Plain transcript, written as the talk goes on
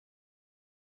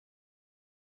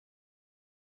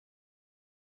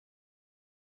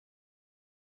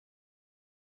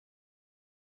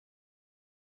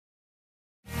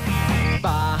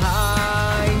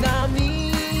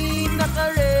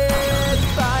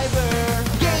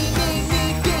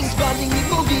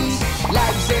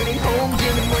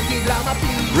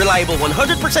reliable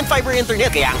 100% fiber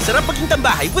internet kaya ang sarap maging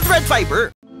tambahay with Red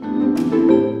Fiber.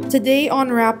 Today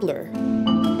on Rappler.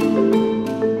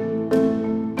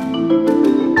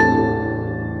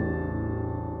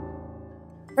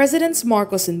 Presidents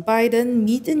Marcos and Biden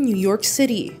meet in New York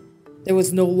City. There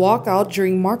was no walkout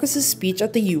during Marcos's speech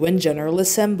at the UN General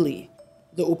Assembly.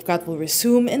 The UPCAT will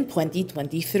resume in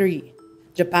 2023.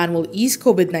 Japan will ease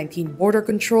COVID-19 border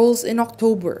controls in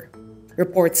October.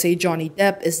 Reports say Johnny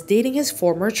Depp is dating his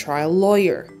former trial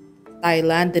lawyer.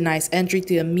 Thailand denies entry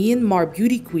to a Myanmar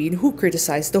beauty queen who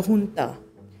criticized the junta.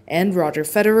 And Roger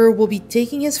Federer will be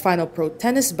taking his final pro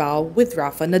tennis bow with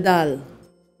Nadal.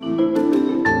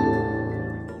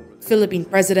 Philippine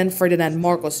President Ferdinand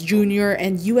Marcos Jr.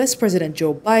 and US President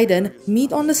Joe Biden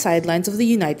meet on the sidelines of the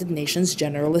United Nations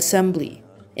General Assembly.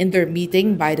 In their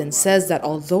meeting, Biden says that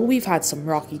although we've had some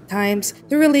rocky times,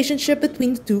 the relationship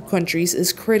between the two countries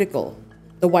is critical.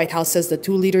 The White House says the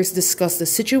two leaders discussed the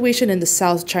situation in the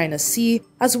South China Sea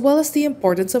as well as the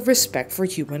importance of respect for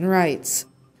human rights.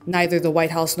 Neither the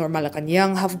White House nor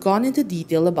Malacanang have gone into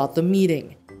detail about the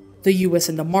meeting. The US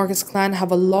and the Marcos clan have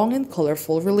a long and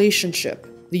colorful relationship.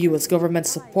 The US government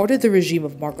supported the regime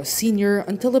of Marcos Sr.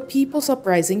 until the People's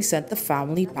Uprising sent the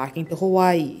family packing to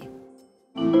Hawaii.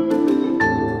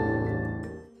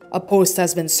 A post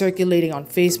has been circulating on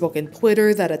Facebook and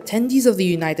Twitter that attendees of the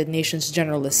United Nations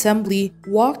General Assembly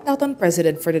walked out on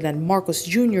President Ferdinand Marcos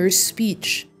Jr.'s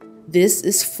speech. This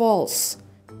is false.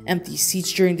 Empty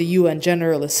seats during the UN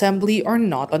General Assembly are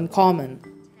not uncommon.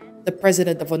 The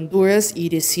President of Honduras,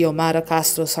 Edith Xiomara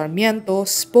Castro Sarmiento,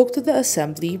 spoke to the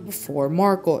assembly before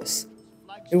Marcos.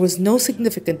 There was no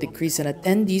significant decrease in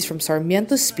attendees from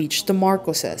Sarmiento's speech to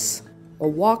Marcos's.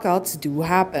 But walkouts do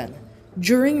happen.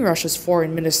 During Russia's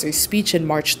foreign minister's speech in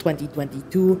March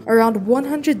 2022, around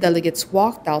 100 delegates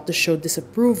walked out to show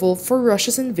disapproval for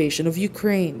Russia's invasion of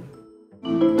Ukraine.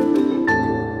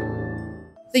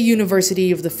 The University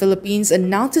of the Philippines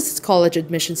announced its college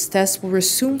admissions test will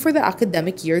resume for the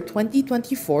academic year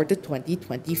 2024 to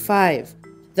 2025.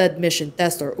 The admission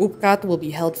test or UPCAT will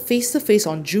be held face-to-face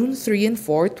on June 3 and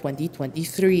 4,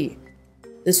 2023.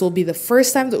 This will be the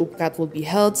first time the UPCAT will be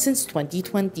held since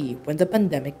 2020, when the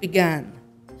pandemic began.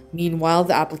 Meanwhile,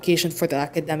 the application for the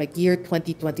academic year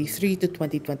 2023 to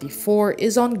 2024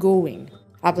 is ongoing.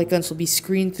 Applicants will be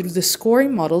screened through the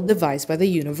scoring model devised by the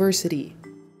university.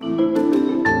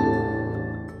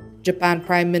 Japan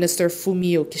Prime Minister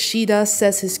Fumio Kishida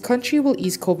says his country will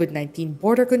ease COVID-19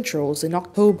 border controls in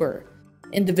October.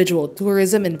 Individual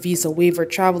tourism and visa waiver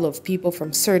travel of people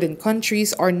from certain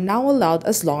countries are now allowed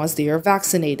as long as they are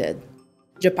vaccinated.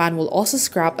 Japan will also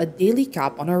scrap a daily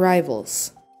cap on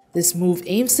arrivals. This move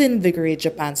aims to invigorate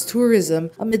Japan's tourism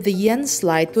amid the yen's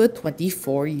slide to a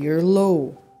 24-year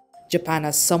low. Japan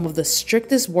has some of the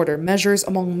strictest border measures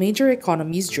among major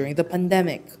economies during the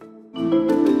pandemic.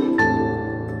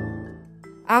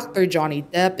 Actor Johnny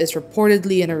Depp is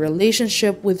reportedly in a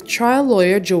relationship with trial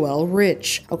lawyer Joelle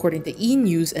Rich, according to E!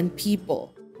 News and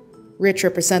People. Rich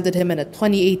represented him in a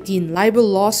 2018 libel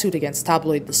lawsuit against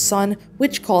tabloid The Sun,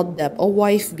 which called Depp a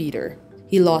wife-beater.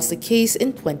 He lost the case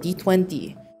in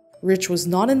 2020. Rich was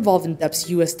not involved in Depp's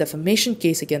U.S. defamation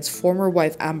case against former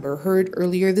wife Amber Heard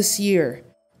earlier this year.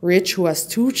 Rich, who has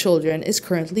 2 children, is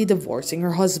currently divorcing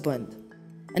her husband.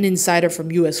 An insider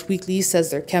from US Weekly says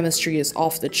their chemistry is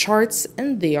off the charts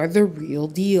and they are the real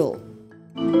deal.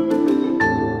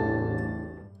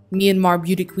 Myanmar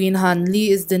beauty queen Han Lee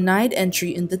is denied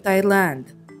entry into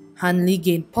Thailand. Han Lee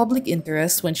gained public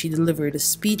interest when she delivered a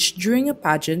speech during a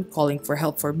pageant calling for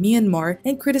help for Myanmar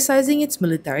and criticizing its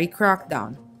military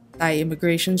crackdown. Thai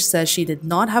immigration says she did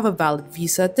not have a valid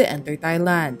visa to enter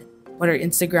Thailand, but her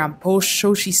Instagram post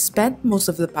shows she spent most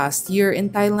of the past year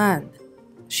in Thailand.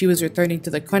 She was returning to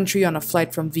the country on a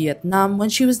flight from Vietnam when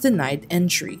she was denied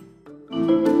entry.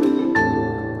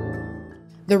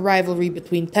 The rivalry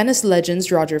between tennis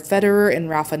legends Roger Federer and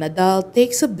Nadal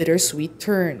takes a bittersweet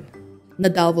turn.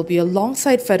 Nadal will be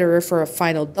alongside Federer for a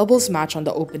final doubles match on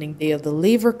the opening day of the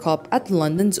Laver Cup at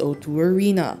London's O2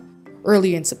 Arena.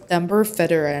 Earlier in September,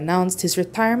 Federer announced his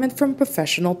retirement from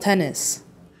professional tennis.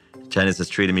 Tennis has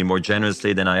treated me more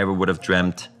generously than I ever would have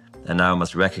dreamt, and now I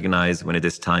must recognize when it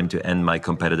is time to end my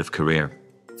competitive career.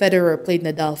 Federer played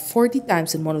Nadal 40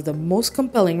 times in one of the most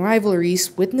compelling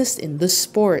rivalries witnessed in the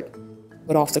sport.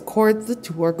 But off the court, the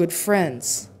two are good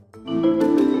friends.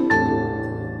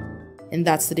 And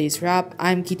that's today's wrap.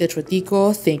 I'm Kita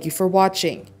Chwatiko. Thank you for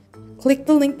watching. Click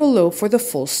the link below for the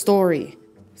full story.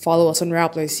 Follow us on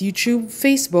Rappler's YouTube,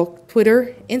 Facebook,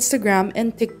 Twitter, Instagram,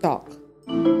 and TikTok.